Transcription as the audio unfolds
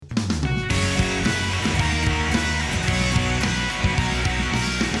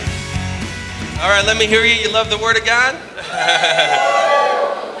All right, let me hear you. You love the Word of God?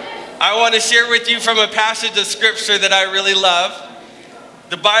 I want to share with you from a passage of Scripture that I really love.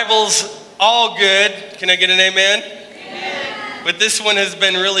 The Bible's all good. Can I get an amen? Amen. But this one has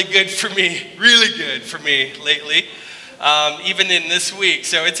been really good for me lately, even in this week.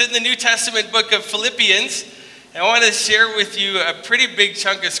 So it's in the New Testament book of Philippians. And I want to share with you a pretty big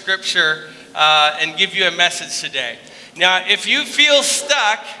chunk of Scripture and give you a message today. Now, if you feel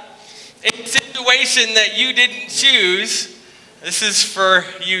stuck in a situation that you didn't choose, this is for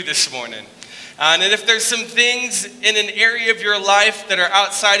you this morning. And if there's some things in an area of your life that are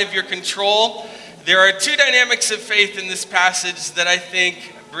outside of your control, there are two dynamics of faith in this passage that I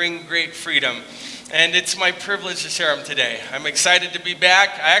think bring great freedom. And it's my privilege to share them today. I'm excited to be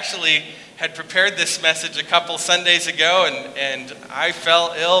back. I actually had prepared this message a couple Sundays ago, and I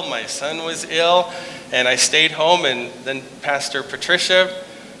fell ill. My son was ill, and I stayed home, and then Pastor Patricia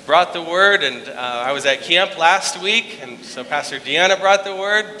brought the word, and I was at camp last week, and so Pastor Deanna brought the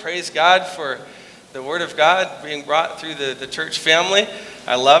word. Praise God for the word of God being brought through the church family.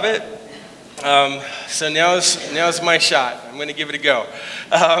 I love it. So now's my shot. I'm going to give it a go.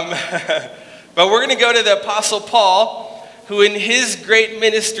 But we're going to go to the Apostle Paul, who in his great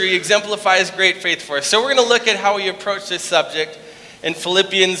ministry exemplifies great faith for us. So we're going to look at how he approached this subject in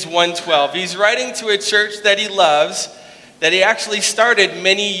Philippians 1:12. He's writing to a church that he loves, that he actually started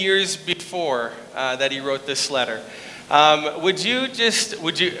many years before that he wrote this letter. We're going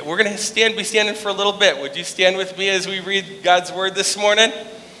to be standing for a little bit. Would you stand with me as we read God's word this morning?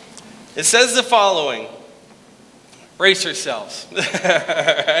 It says the following. Brace yourselves.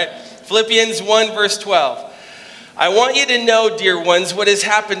 Right? Philippians 1 verse 12. I want you to know, dear ones, what has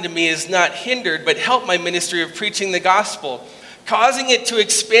happened to me is not hindered, but helped my ministry of preaching the gospel, causing it to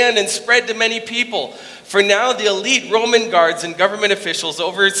expand and spread to many people. For now, the elite Roman guards and government officials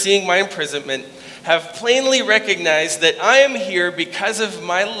overseeing my imprisonment have plainly recognized that I am here because of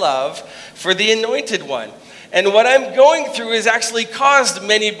my love for the Anointed One. And what I'm going through has actually caused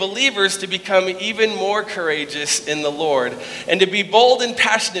many believers to become even more courageous in the Lord and to be bold and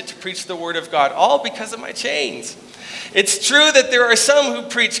passionate to preach the word of God, all because of my chains. It's true that there are some who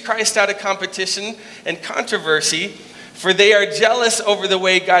preach Christ out of competition and controversy, for they are jealous over the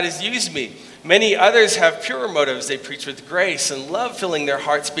way God has used me. Many others have pure motives. They preach with grace and love filling their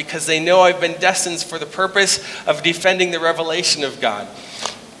hearts because they know I've been destined for the purpose of defending the revelation of God.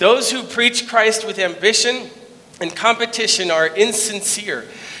 Those who preach Christ with ambition and competition are insincere.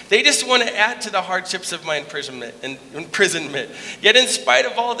 They just want to add to the hardships of my imprisonment. Yet in spite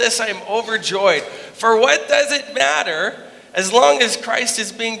of all this, I am overjoyed. For what does it matter as long as Christ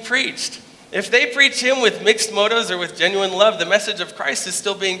is being preached? If they preach him with mixed motives or with genuine love, the message of Christ is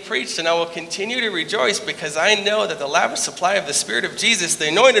still being preached, and I will continue to rejoice because I know that the lavish supply of the Spirit of Jesus, the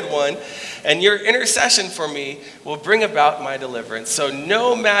Anointed One, and your intercession for me will bring about my deliverance. So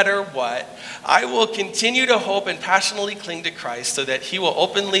no matter what, I will continue to hope and passionately cling to Christ so that he will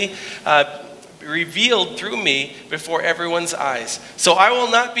openly revealed through me before everyone's eyes. So I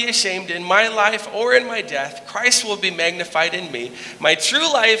will not be ashamed in my life or in my death. Christ will be magnified in me. My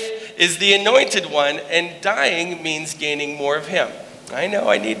true life is the Anointed One, and dying means gaining more of him. I know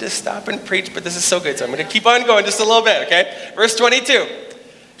I need to stop and preach, but this is so good, so I'm going to keep on going just a little bit, okay? Verse 22.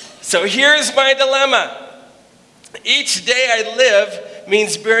 So here's my dilemma. Each day I live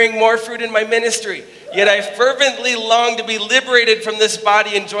means bearing more fruit in my ministry. Yet I fervently long to be liberated from this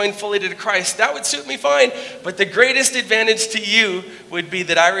body and join fully to Christ. That would suit me fine. But the greatest advantage to you would be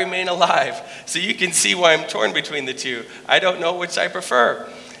that I remain alive. So you can see why I'm torn between the two. I don't know which I prefer.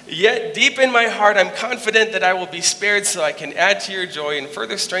 Yet deep in my heart, I'm confident that I will be spared so I can add to your joy and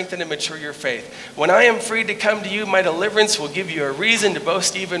further strengthen and mature your faith. When I am free to come to you, my deliverance will give you a reason to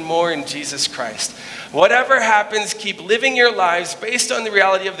boast even more in Jesus Christ. Whatever happens, keep living your lives based on the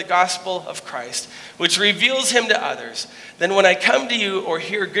reality of the gospel of Christ, which reveals him to others. Then when I come to you or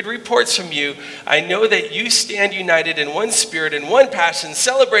hear good reports from you, I know that you stand united in one spirit and one passion,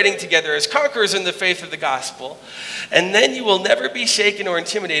 celebrating together as conquerors in the faith of the gospel. And then you will never be shaken or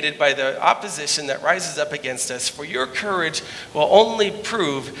intimidated by the opposition that rises up against us, for your courage will only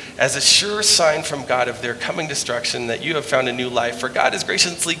prove as a sure sign from God of their coming destruction that you have found a new life. For God has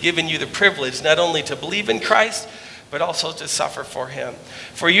graciously given you the privilege not only to believe in Christ, but also to suffer for him.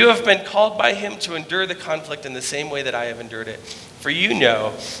 For you have been called by him to endure the conflict in the same way that I have endured it. For you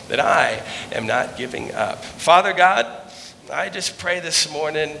know that I am not giving up. Father God, I just pray this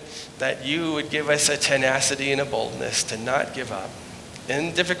morning that you would give us a tenacity and a boldness to not give up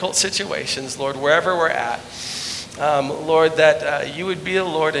in difficult situations, Lord, wherever we're at. Lord, that you would be the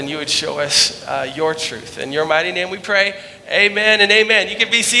Lord and you would show us your truth. In your mighty name we pray, amen and amen. You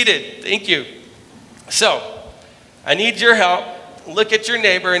can be seated. Thank you. So, I need your help. Look at your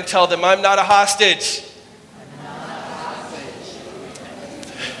neighbor and tell them, I'm not a hostage.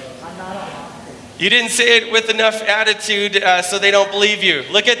 You didn't say it with enough attitude, so they don't believe you.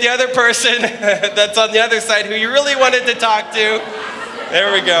 Look at the other person that's on the other side who you really wanted to talk to.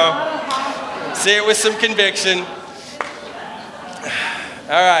 There we go. Say it with some conviction.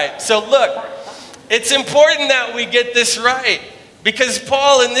 All right, so look, it's important that we get this right, because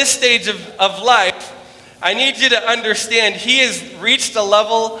Paul, in this stage of life, I need you to understand, he has reached a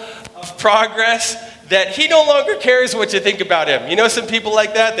level of progress that he no longer cares what you think about him. You know some people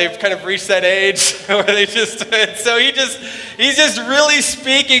like that? They've kind of reached that age where they just, so he's just really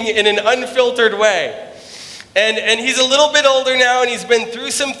speaking in an unfiltered way. And he's a little bit older now, and he's been through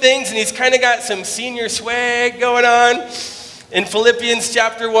some things, and he's kind of got some senior swag going on in Philippians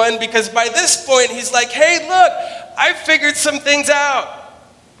chapter 1, because by this point, he's like, hey, look, I've figured some things out.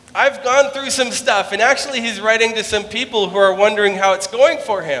 I've gone through some stuff. And actually, he's writing to some people who are wondering how it's going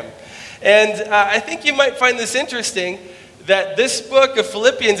for him. And I think you might find this interesting, that this book of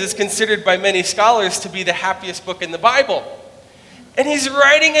Philippians is considered by many scholars to be the happiest book in the Bible. And he's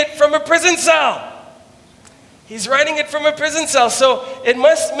writing it from a prison cell. He's writing it from a prison cell. So it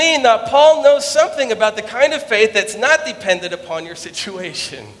must mean that Paul knows something about the kind of faith that's not dependent upon your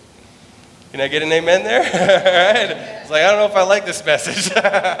situation. Can I get an amen there? All right. It's like, I don't know if I like this message.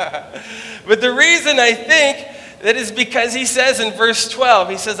 But the reason I think that is because he says in verse 12,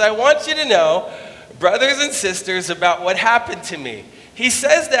 he says, I want you to know, brothers and sisters, about what happened to me. He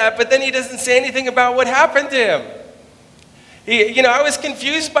says that, but then he doesn't say anything about what happened to him. I was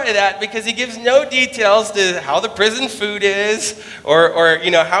confused by that, because he gives no details to how the prison food is, or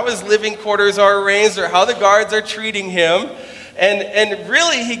how his living quarters are arranged, or how the guards are treating him. And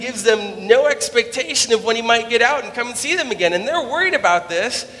really, he gives them no expectation of when he might get out and come and see them again. And they're worried about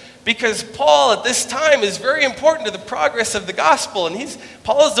this, because Paul at this time is very important to the progress of the gospel. And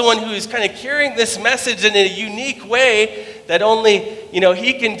Paul is the one who is kind of carrying this message in a unique way that only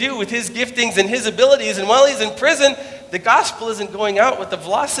he can do with his giftings and his abilities. And while he's in prison, the gospel isn't going out with the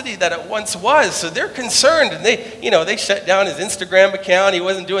velocity that it once was. So they're concerned, and they shut down his Instagram account. He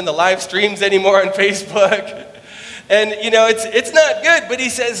wasn't doing the live streams anymore on Facebook. And it's not good, but he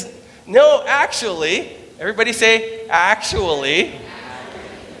says, no, actually, everybody say, actually.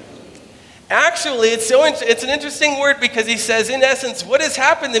 Actually, it's an interesting word, because he says, in essence, what has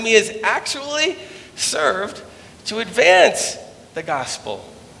happened to me has actually served to advance the gospel.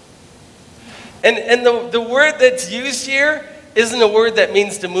 And the word that's used here isn't a word that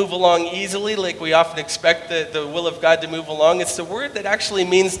means to move along easily, like we often expect the will of God to move along. It's the word that actually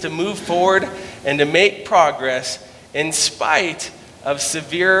means to move forward and to make progress in spite of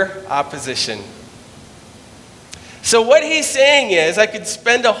severe opposition. So what he's saying is, I could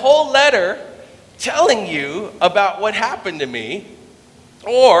spend a whole letter telling you about what happened to me,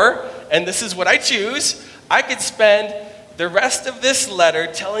 or, and this is what I choose, I could spend the rest of this letter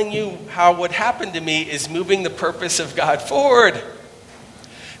telling you how what happened to me is moving the purpose of God forward.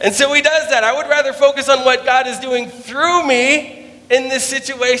 And so he does that. I would rather focus on what God is doing through me in this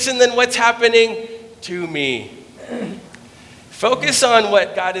situation than what's happening to me. Focus on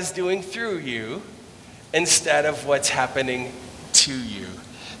what God is doing through you instead of what's happening to you.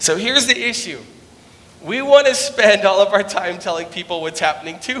 So here's the issue. We want to spend all of our time telling people what's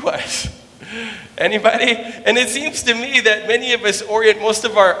happening to us. Anybody? And it seems to me that many of us orient most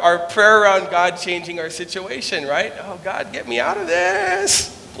of our prayer around God changing our situation, right? Oh, God, get me out of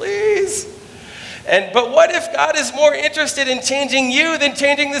this, please. But what if God is more interested in changing you than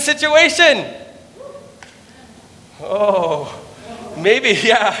changing the situation? Oh, maybe,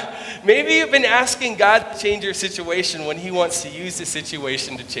 yeah. Maybe you've been asking God to change your situation when he wants to use the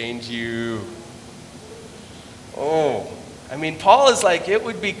situation to change you. Oh, Paul is like, it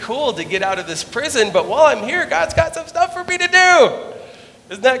would be cool to get out of this prison, but while I'm here, God's got some stuff for me to do.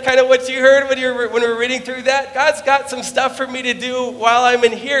 Isn't that kind of what you heard when we're reading through that? God's got some stuff for me to do while I'm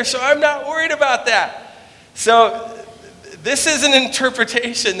in here, so I'm not worried about that. So this is an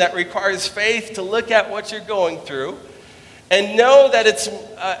interpretation that requires faith to look at what you're going through and know that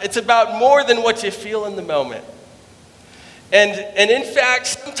it's about more than what you feel in the moment. And in fact,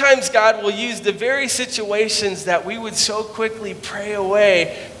 sometimes God will use the very situations that we would so quickly pray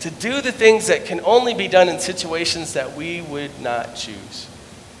away to do the things that can only be done in situations that we would not choose.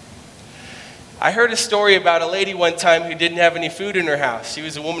 I heard a story about a lady one time who didn't have any food in her house. She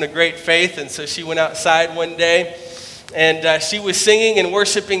was a woman of great faith, and so she went outside one day, and she was singing and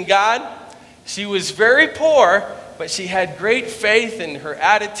worshiping God. She was very poor, but she had great faith, and her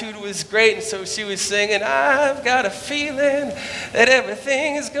attitude was great, and so she was singing, I've got a feeling that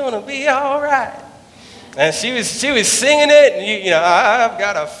everything is going to be all right. And she was singing it, and you know, I've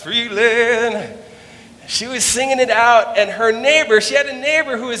got a feeling. She was singing it out, and her neighbor, she had a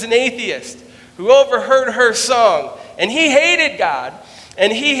neighbor who was an atheist, who overheard her song, and he hated God,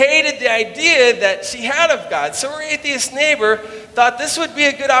 and he hated the idea that she had of God. So her atheist neighbor thought this would be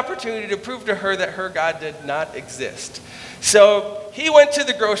a good opportunity to prove to her that her God did not exist. So he went to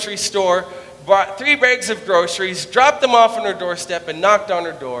the grocery store, bought 3 bags of groceries, dropped them off on her doorstep, and knocked on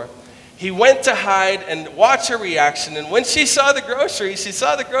her door. He went to hide and watch her reaction. And when she saw the groceries,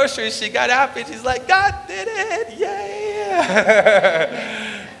 she got happy. She's like, God did it, yeah.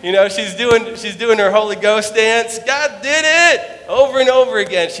 You know, she's doing her Holy Ghost dance. God did it, over and over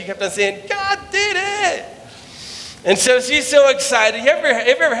again. She kept on saying, God did it. And so she's so excited. Have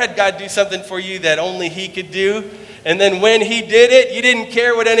you ever had God do something for you that only he could do? And then when he did it, you didn't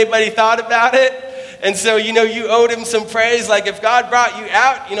care what anybody thought about it? And so, you know, you owed him some praise. Like if God brought you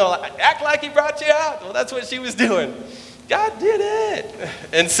out, you know, act like he brought you out. Well, that's what she was doing. God did it.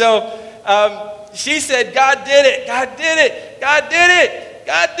 And so she said, God did it. God did it. God did it.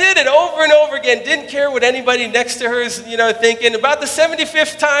 God did it over and over again. Didn't care what anybody next to her is, you know, thinking. About the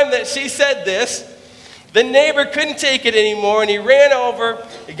 75th time that she said this, the neighbor couldn't take it anymore, and he ran over,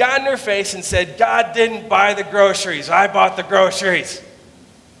 he got in her face and said, God didn't buy the groceries. I bought the groceries.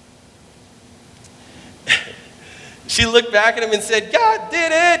 She looked back at him and said, God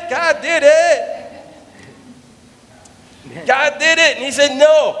did it. God did it. God did it. And he said,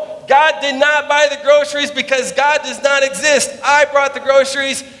 no, God did not buy the groceries because God does not exist. I brought the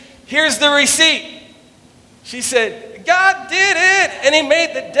groceries. Here's the receipt. She said, God did it, and he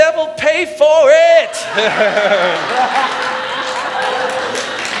made the devil pay for it.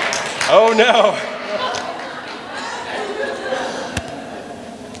 Oh, no.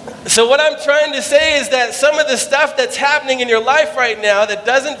 So what I'm trying to say is that some of the stuff that's happening in your life right now that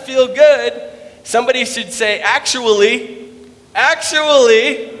doesn't feel good, somebody should say, actually, yeah,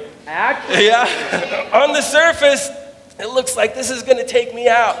 on the surface, it looks like this is going to take me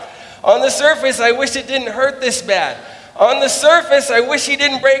out. On the surface, I wish it didn't hurt this bad. On the surface, I wish he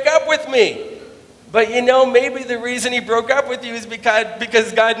didn't break up with me. But you know, maybe the reason he broke up with you is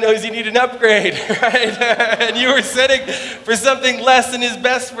because God knows you need an upgrade, right? And you were setting for something less than is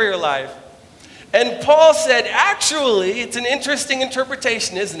best for your life. And Paul said, actually, it's an interesting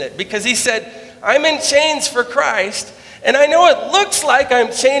interpretation, isn't it? Because he said, I'm in chains for Christ, and I know it looks like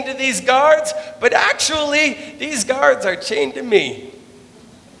I'm chained to these guards, but actually, these guards are chained to me.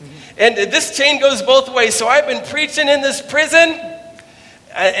 And this chain goes both ways. So I've been preaching in this prison.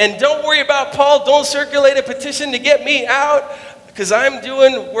 And don't worry about Paul. Don't circulate a petition to get me out because I'm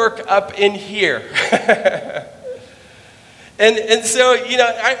doing work up in here. and so, you know,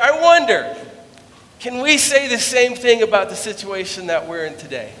 I wonder, can we say the same thing about the situation that we're in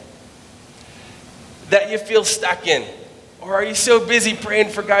today? That you feel stuck in? Or are you so busy praying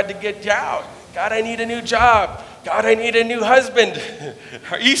for God to get you out? God, I need a new job. God, I need a new husband.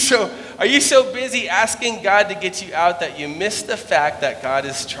 Are you so busy asking God to get you out that you miss the fact that God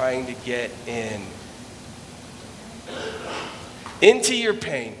is trying to get into your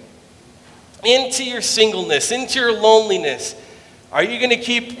pain, into your singleness, into your loneliness? Are you going to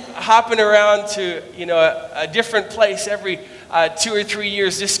keep hopping around to, you know, a different place every 2 or 3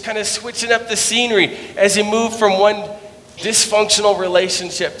 years, just kind of switching up the scenery as you move from one dysfunctional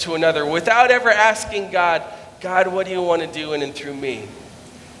relationship to another without ever asking God, what do you want to do in and through me?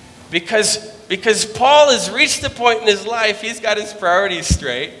 Because Paul has reached the point in his life, he's got his priorities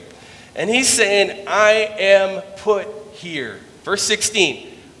straight, and he's saying, I am put here. Verse 16,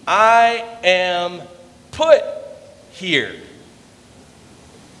 I am put here.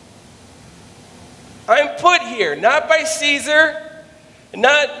 I'm put here, not by Caesar,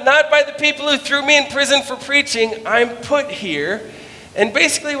 not by the people who threw me in prison for preaching. I'm put here. And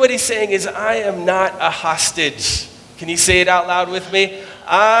basically what he's saying is, I am not a hostage. Can you say it out loud with me?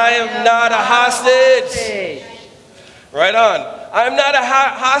 I am not a hostage. Right on. I'm not a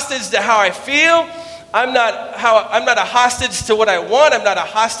hostage to how I feel. I'm not a hostage to what I want. I'm not a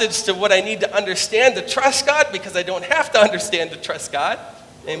hostage to what I need to understand to trust God, because I don't have to understand to trust God.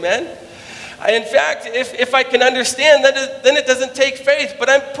 Amen? In fact, if I can understand, then it doesn't take faith. But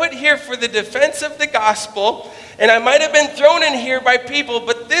I'm put here for the defense of the gospel. And I might have been thrown in here by people,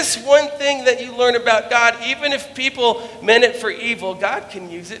 but this one thing that you learn about God, even if people meant it for evil, God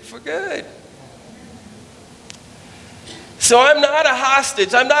can use it for good. So I'm not a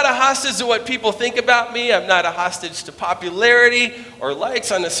hostage. I'm not a hostage to what people think about me. I'm not a hostage to popularity or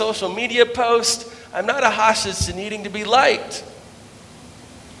likes on a social media post. I'm not a hostage to needing to be liked.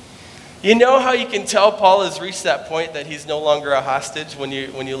 You know how you can tell Paul has reached that point that he's no longer a hostage when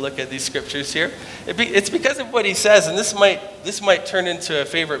you look at these scriptures here? It's because of what he says, and this might turn into a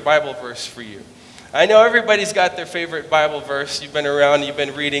favorite Bible verse for you. I know everybody's got their favorite Bible verse. You've been around, you've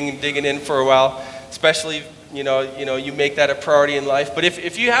been reading and digging in for a while, especially, you make that a priority in life. But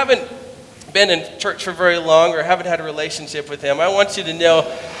if you haven't been in church for very long or haven't had a relationship with him, I want you to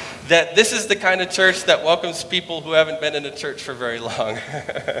know that this is the kind of church that welcomes people who haven't been in a church for very long.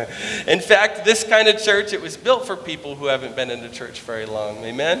 In fact, this kind of church, it was built for people who haven't been in a church very long.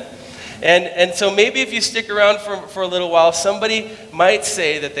 Amen? And so maybe if you stick around for a little while, somebody might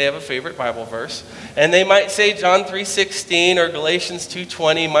say that they have a favorite Bible verse. And they might say John 3:16 or Galatians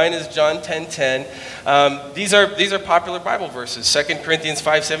 2:20. Mine is John 10:10. These are popular Bible verses. 2 Corinthians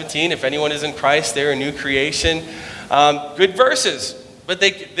 5:17. If anyone is in Christ, they're a new creation. Good verses. But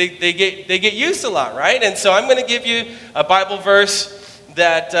they get used a lot, right? And so I'm going to give you a Bible verse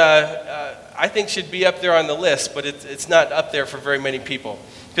that I think should be up there on the list, but it's not up there for very many people.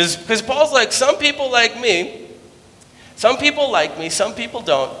 Because Paul's like, some people like me, some people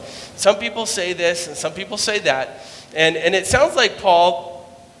don't. Some people say this and some people say that. And it sounds like Paul,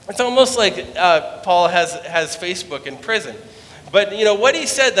 it's almost like Paul has Facebook in prison. But what he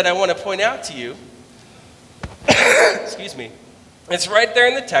said that I want to point out to you, excuse me, it's right there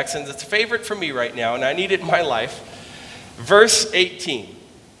in the text, and it's a favorite for me right now, and I need it in my life. Verse 18.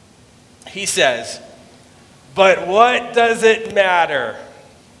 He says, "But what does it matter?"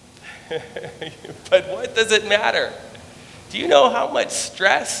 But what does it matter? Do you know how much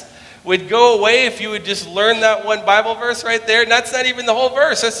stress would go away if you would just learn that one Bible verse right there? And that's not even the whole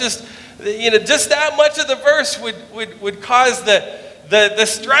verse. That's just, just that much of the verse would cause the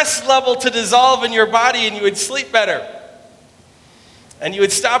stress level to dissolve in your body, and you would sleep better. And you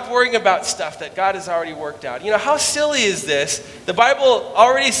would stop worrying about stuff that God has already worked out. How silly is this? The Bible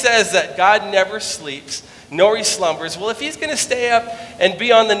already says that God never sleeps, nor he slumbers. Well, if he's going to stay up and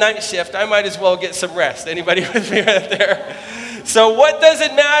be on the night shift, I might as well get some rest. Anybody with me right there? So what does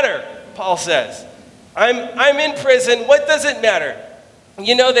it matter? Paul says. I'm in prison. What does it matter?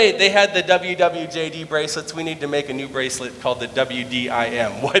 They had the WWJD bracelets. We need to make a new bracelet called the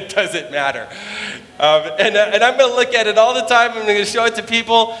WDIM. What does it matter? And I'm going to look at it all the time. I'm going to show it to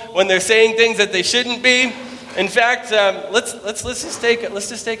people when they're saying things that they shouldn't be. In fact, let's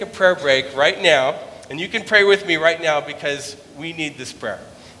just take a prayer break right now, and you can pray with me right now because we need this prayer.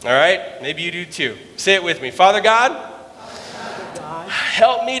 All right? Maybe you do too. Say it with me. Father God,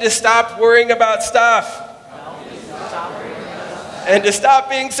 help me to stop worrying about stuff. And to stop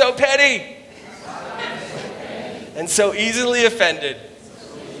being so petty and so easily offended.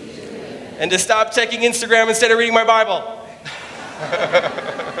 And to stop checking Instagram instead of reading my Bible.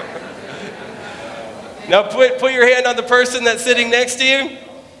 Now put your hand on the person that's sitting next to you,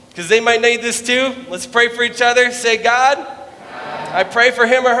 because they might need this too. Let's pray for each other. Say, God, I pray for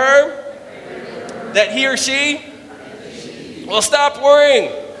him or her that he or she will stop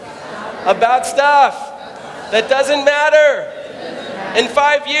worrying about stuff that doesn't matter in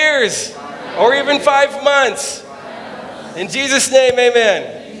 5 years or even 5 months. In Jesus' name,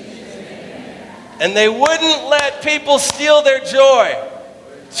 amen. And they wouldn't let people steal their joy,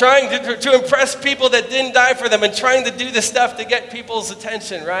 trying to impress people that didn't die for them and trying to do the stuff to get people's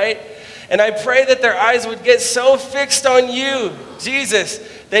attention, right? And I pray that their eyes would get so fixed on you, Jesus,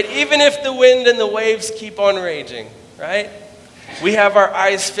 that even if the wind and the waves keep on raging, right? We have our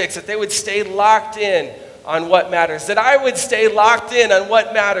eyes fixed, that they would stay locked in on what matters, that I would stay locked in on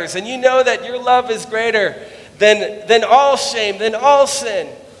what matters. And you know that your love is greater than all shame, than all sin.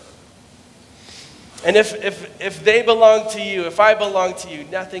 And if they belong to you, if I belong to you,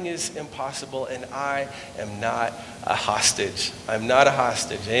 nothing is impossible, and I am not a hostage. I'm not a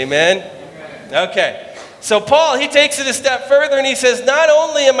hostage. Amen? Okay. So Paul, he takes it a step further, and he says, not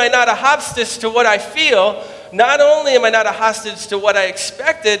only am I not a hostage to what I feel, not only am I not a hostage to what I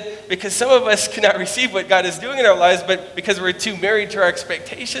expected, because some of us cannot receive what God is doing in our lives, but because we're too married to our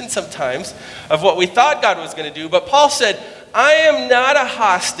expectations sometimes of what we thought God was going to do. But Paul said, I am not a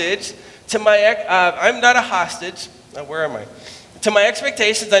hostage to my, where am I? To my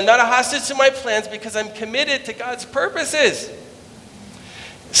expectations. I'm not a hostage to my plans because I'm committed to God's purposes.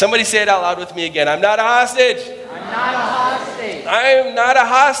 Somebody say it out loud with me again. I'm not a hostage. I'm not a hostage. I am not a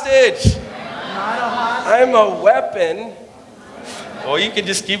hostage. Not a hostage. I'm a weapon. Well, you can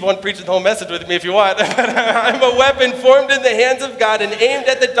just keep on preaching the whole message with me if you want. I'm a weapon formed in the hands of God and aimed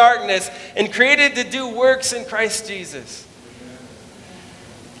at the darkness and created to do works in Christ Jesus.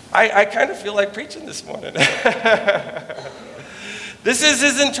 I kind of feel like preaching this morning. This is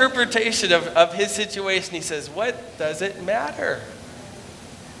his interpretation of his situation. He says, what does it matter?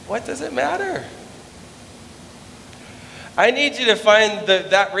 what does it matter? I need you to find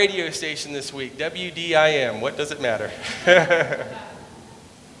that radio station this week, WDIM. What does it matter?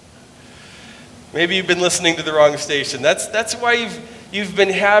 Maybe you've been listening to the wrong station. That's why you've been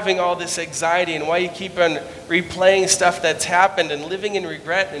having all this anxiety and why you keep on replaying stuff that's happened and living in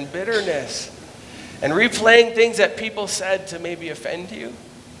regret and bitterness and replaying things that people said to maybe offend you.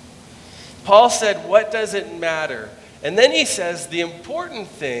 Paul said, what does it matter? And then he says the important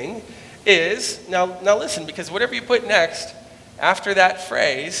thing is, now listen, because whatever you put next after that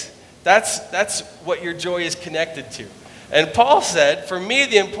phrase, that's what your joy is connected to. And Paul said, for me,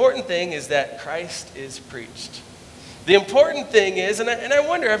 the important thing is that Christ is preached. The important thing is, and I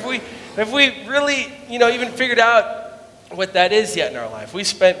wonder, have we really, even figured out what that is yet in our life? We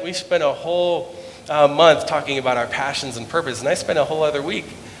spent a whole month talking about our passions and purpose, and I spent a whole other week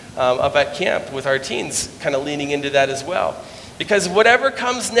up at camp with our teens, kind of leaning into that as well. Because whatever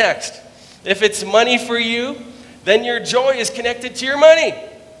comes next, if it's money for you, then your joy is connected to your money.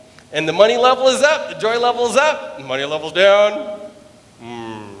 And the money level is up, the joy level is up, the money level's down.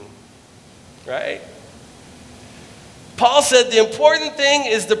 Right? Paul said the important thing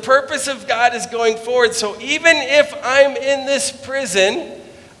is the purpose of God is going forward. So even if I'm in this prison,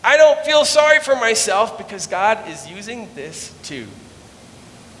 I don't feel sorry for myself because God is using this too.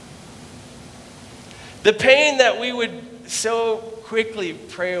 The pain that we would so quickly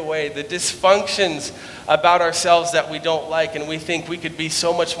pray away, the dysfunctions about ourselves that we don't like and we think we could be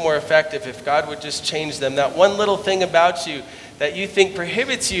so much more effective if God would just change them. That one little thing about you that you think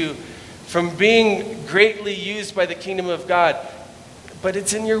prohibits you from being greatly used by the kingdom of God. But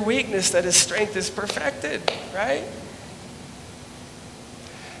it's in your weakness that His strength is perfected, right?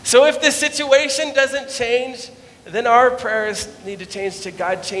 So if the situation doesn't change, then our prayers need to change to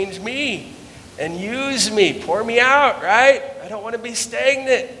God, change me and use me, pour me out, right? I don't want to be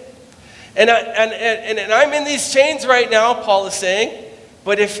stagnant. And I'm in these chains right now, Paul is saying,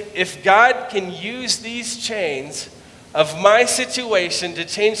 but if God can use these chains of my situation to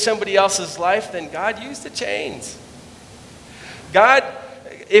change somebody else's life, then God used the chains. God,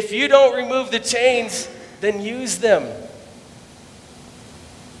 if you don't remove the chains, then use them.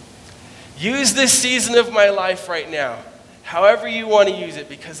 Use this season of my life right now, however you want to use it,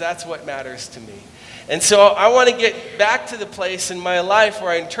 because that's what matters to me. And so I want to get back to the place in my life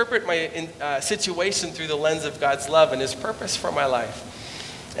where I interpret my situation through the lens of God's love and His purpose for my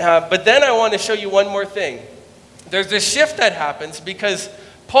life. But then I want to show you one more thing. There's this shift that happens because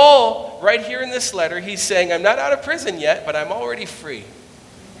Paul, right here in this letter, he's saying, I'm not out of prison yet, but I'm already free.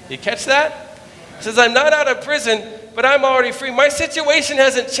 You catch that? He says, I'm not out of prison, but I'm already free. My situation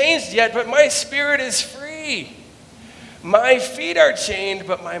hasn't changed yet, but my spirit is free. My feet are chained,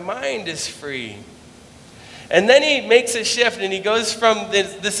 but my mind is free. And then he makes a shift and he goes from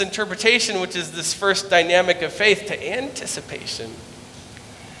this interpretation, which is this first dynamic of faith, to anticipation.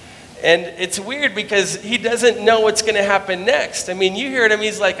 And it's weird because he doesn't know what's going to happen next. I mean, you hear him,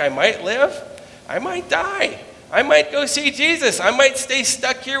 he's like, I might live, I might die, I might go see Jesus, I might stay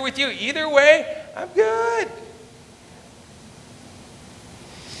stuck here with you. Either way, I'm good.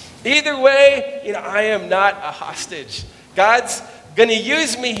 Either way, I am not a hostage. God's going to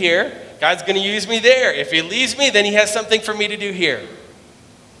use me here. God's going to use me there. If He leaves me, then He has something for me to do here.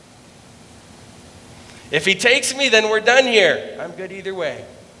 If He takes me, then we're done here. I'm good either way.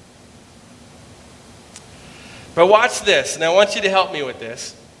 But watch this, and I want you to help me with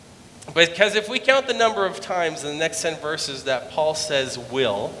this. Because if we count the number of times in the next 10 verses that Paul says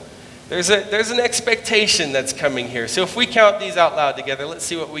will, there's an expectation that's coming here. So if we count these out loud together, let's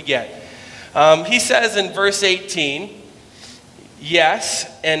see what we get. He says in verse 18, yes,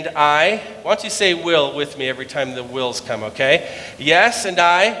 and I. Why don't you say will with me every time the wills come, okay? Yes, and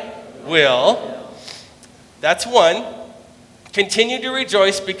I will. That's one. Continue to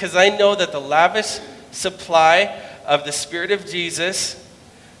rejoice because I know that the lavish supply of the Spirit of Jesus,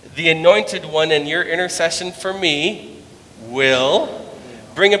 the Anointed One, and your intercession for me will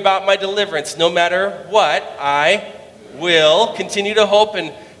bring about my deliverance. No matter what, I will continue to hope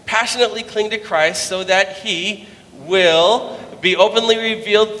and passionately cling to Christ so that He will be openly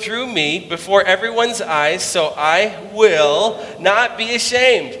revealed through me before everyone's eyes, so I will not be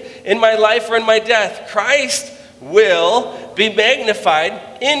ashamed. In my life or in my death, Christ will be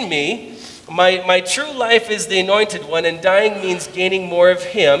magnified in me. My true life is the Anointed One, and dying means gaining more of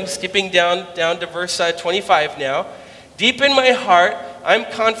Him. Skipping down to verse 25 now. Deep in my heart,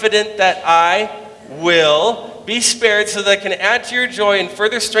 I'm confident that I will be spared so that I can add to your joy and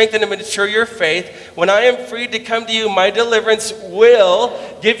further strengthen and mature your faith. When I am freed to come to you, my deliverance will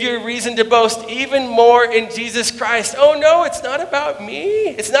give you a reason to boast even more in Jesus Christ. Oh no, it's not about me.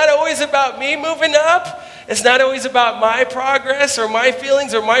 It's not always about me moving up. It's not always about my progress or my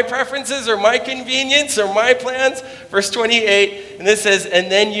feelings or my preferences or my convenience or my plans. Verse 28, and this says,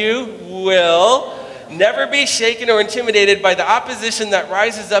 and then you will never be shaken or intimidated by the opposition that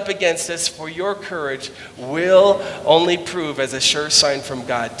rises up against us, for your courage will only prove as a sure sign from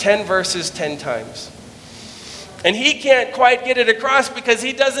God. 10 verses, 10 times. And he can't quite get it across because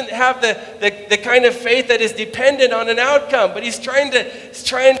he doesn't have the kind of faith that is dependent on an outcome. But he's trying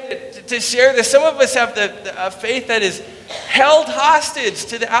to share this. Some of us have a faith that is held hostage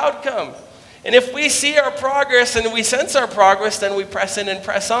to the outcome. And if we see our progress and we sense our progress, then we press in and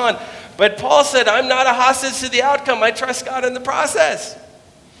press on. But Paul said, I'm not a hostage to the outcome. I trust God in the process.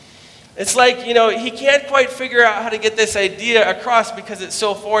 It's like, he can't quite figure out how to get this idea across because it's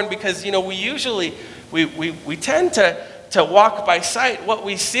so foreign, because, we usually, we tend to walk by sight, what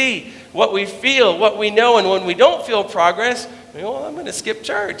we see, what we feel, what we know. And when we don't feel progress, well, I'm going to skip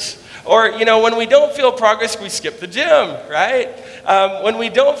church. Or, when we don't feel progress, we skip the gym, right? When we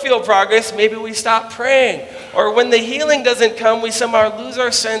don't feel progress, maybe we stop praying. Or when the healing doesn't come, we somehow lose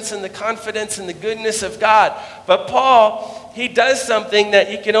our sense and the confidence and the goodness of God. But Paul, he does something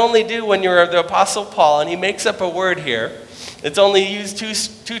that you can only do when you're the Apostle Paul, and he makes up a word here. It's only used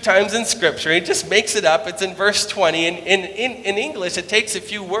two times in Scripture. He just makes it up. It's in verse 20. And in English, it takes a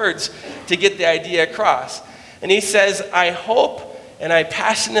few words to get the idea across. And he says, I hope and I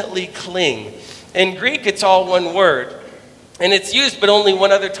passionately cling. In Greek, it's all one word. And it's used but only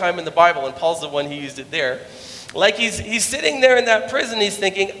one other time in the Bible, and Paul's the one who used it there. Like he's sitting there in that prison, he's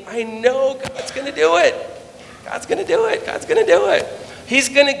thinking, I know God's going to do it. God's going to do it. God's going to do it. He's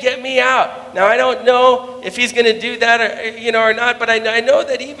going to get me out. Now, I don't know if he's going to do that or not, but I know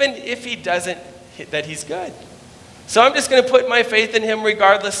that even if he doesn't, that he's good. So I'm just going to put my faith in him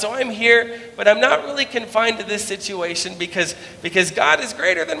regardless. So I'm here, but I'm not really confined to this situation because God is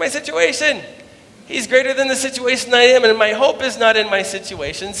greater than my situation. He's greater than the situation I am, and my hope is not in my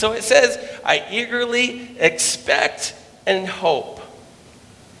situation. So it says, I eagerly expect and hope.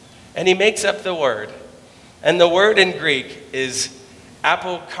 And he makes up the word. And the word in Greek is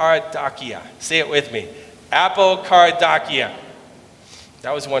apokardakia. Say it with me. Apokardakia.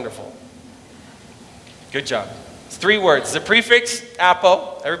 That was wonderful. Good job. It's 3 words. The prefix,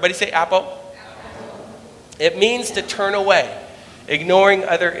 apo. Everybody say apo. It means to turn away, ignoring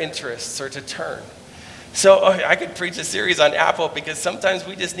other interests, or to turn. So I could preach a series on apo, because sometimes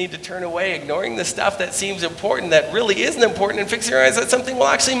we just need to turn away, ignoring the stuff that seems important that really isn't important, and fixing our eyes that something will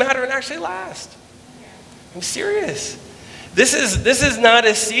actually matter and actually last. I'm serious. This is not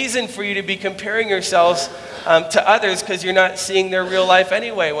a season for you to be comparing yourselves to others, because you're not seeing their real life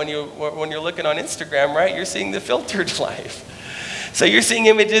anyway. When you're looking on Instagram, right? You're seeing the filtered life. So you're seeing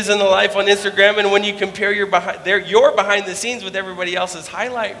images in the life on Instagram, and when you compare your behind the scenes with everybody else's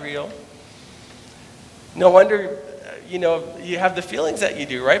highlight reel, no wonder you have the feelings that you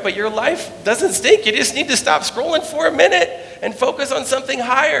do, right? But your life doesn't stink. You just need to stop scrolling for a minute and focus on something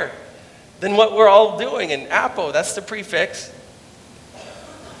higher than what we're all doing. And apo, that's the prefix.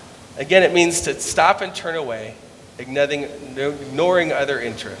 Again, it means to stop and turn away, ignoring other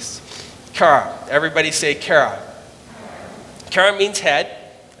interests. Kara, everybody say kara. Kara means head,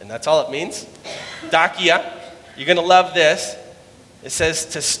 and that's all it means. Dakia, you're going to love this. It says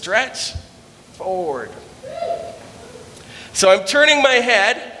to stretch forward. So I'm turning my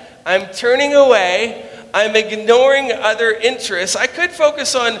head, I'm turning away, I'm ignoring other interests. I could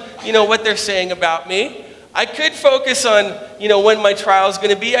focus on, what they're saying about me. I could focus on, when my trial is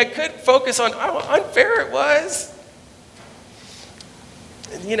going to be. I could focus on how unfair it was.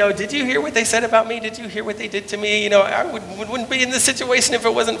 Did you hear what they said about me? Did you hear what they did to me? I wouldn't be in this situation if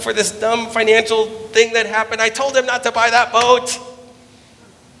it wasn't for this dumb financial thing that happened. I told them not to buy that boat.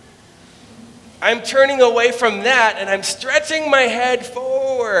 I'm turning away from that, and I'm stretching my head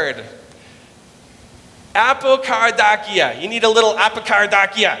forward. Apokardakia. You need a little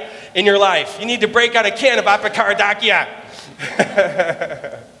apokardakia in your life. You need to break out a can of apokardakia.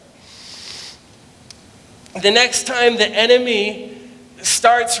 The next time the enemy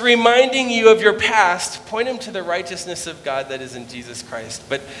starts reminding you of your past, point him to the righteousness of God that is in Jesus Christ.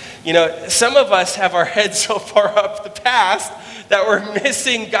 But, some of us have our heads so far up the past that we're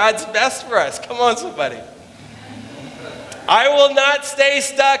missing God's best for us. Come on, somebody. I will not stay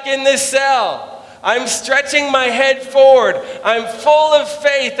stuck in this cell. I'm stretching my head forward. I'm full of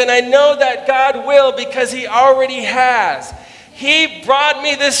faith, and I know that God will, because he already has. He brought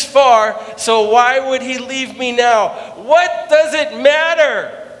me this far, so why would he leave me now? What does it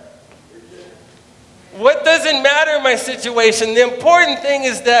matter? What doesn't matter in my situation? The important thing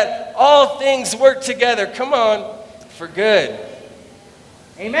is that all things work together, come on, for good.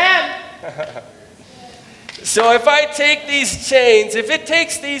 Amen. So if I take these chains, if it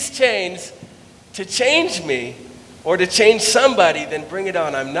takes these chains to change me or to change somebody, then bring it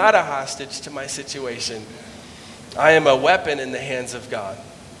on. I'm not a hostage to my situation. I am a weapon in the hands of God.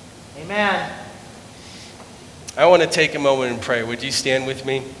 Amen. I want to take a moment and pray. Would you stand with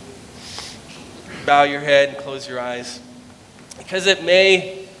me? Bow your head and close your eyes. Because it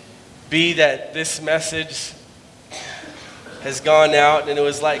may be that this message has gone out and it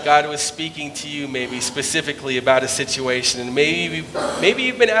was like God was speaking to you maybe specifically about a situation. And maybe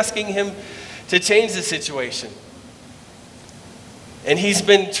you've been asking him to change the situation. And he's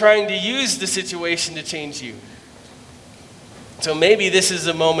been trying to use the situation to change you. So maybe this is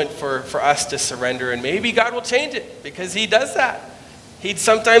a moment for us to surrender, and maybe God will change it because he does that.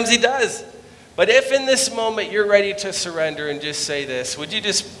 Sometimes he does. But if in this moment you're ready to surrender and just say this, would you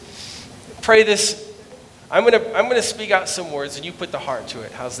just pray this? I'm gonna speak out some words and you put the heart to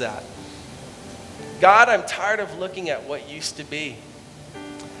it. How's that? God, I'm tired of looking at what used to be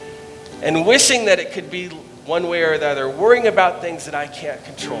and wishing that it could be one way or the other, worrying about things that I can't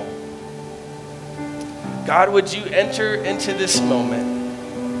control. God, would you enter into this moment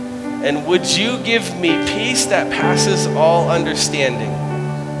and would you give me peace that passes all understanding?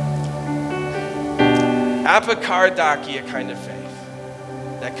 Apokardakia kind of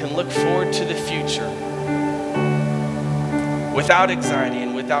faith that can look forward to the future without anxiety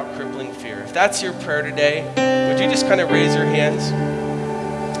and without crippling fear. If that's your prayer today, would you just kind of raise your hands?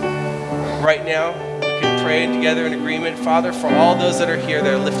 Right now, we can pray together in agreement. Father, for all those that are here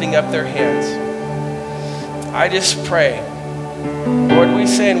that are lifting up their hands, I just pray, Lord, we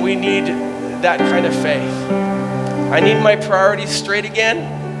say and we need that kind of faith. I need my priorities straight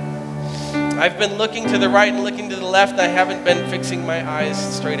again. I've been looking to the right and looking to the left, and I haven't been fixing my eyes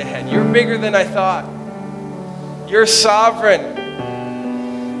straight ahead. You're bigger than I thought. You're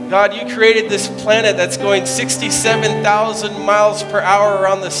sovereign. God, you created this planet that's going 67,000 miles per hour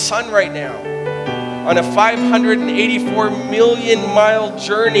around the sun right now on a 584 million mile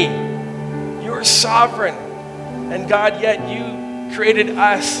journey. You're sovereign. And God, yet you created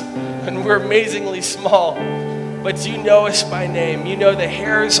us, and we're amazingly small. But you know us by name. You know the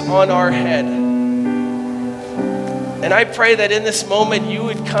hairs on our head. And I pray that in this moment you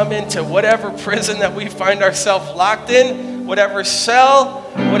would come into whatever prison that we find ourselves locked in, whatever cell,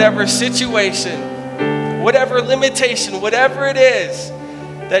 whatever situation, whatever limitation, whatever it is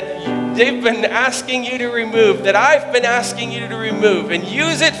that they've been asking you to remove, that I've been asking you to remove, and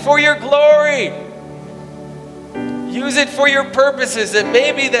use it for your glory. Use it for your purposes. It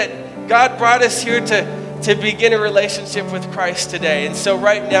may be that God brought us here to begin a relationship with Christ today. And so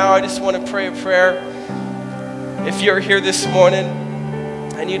right now, I just want to pray a prayer. If you're here this morning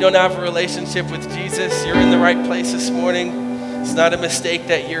and you don't have a relationship with Jesus, you're in the right place this morning. It's not a mistake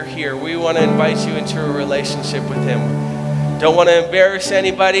that you're here. We want to invite you into a relationship with him. Don't want to embarrass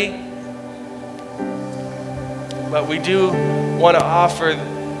anybody, but we do want to offer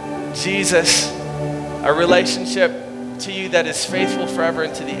Jesus a relationship to you that is faithful forever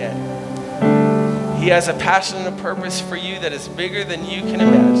and to the end. He has a passion and a purpose for you that is bigger than you can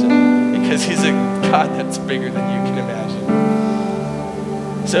imagine, because he's a God that's bigger than you can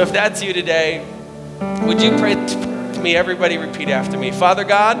imagine. So if that's you today, would you pray with me? Everybody repeat after me. Father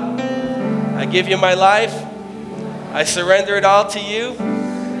God, I give you my life. I surrender it all to you.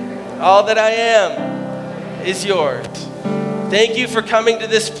 All that I am is yours. Thank you for coming to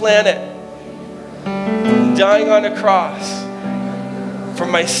this planet, dying on a cross for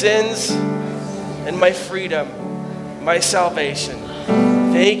my sins and my freedom, my salvation.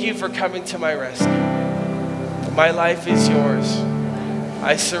 Thank you for coming to my rescue. My life is yours.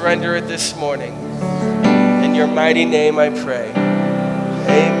 I surrender it this morning. In your mighty name I pray.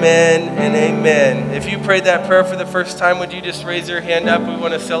 Amen and amen. If you prayed that prayer for the first time, would you just raise your hand up? We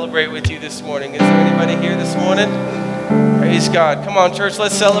want to celebrate with you this morning. Is there anybody here this morning? Praise God. Come on, church,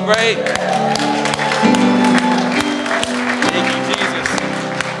 let's celebrate. Thank you, Jesus.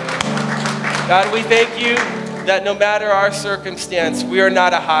 God, we thank you that no matter our circumstance, we are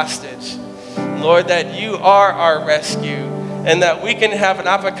not a hostage. Lord, that you are our rescue, and that we can have an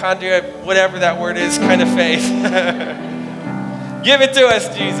apokandria, whatever that word is, kind of faith. Give it to us,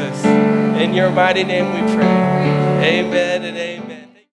 Jesus. In your mighty name we pray. Amen.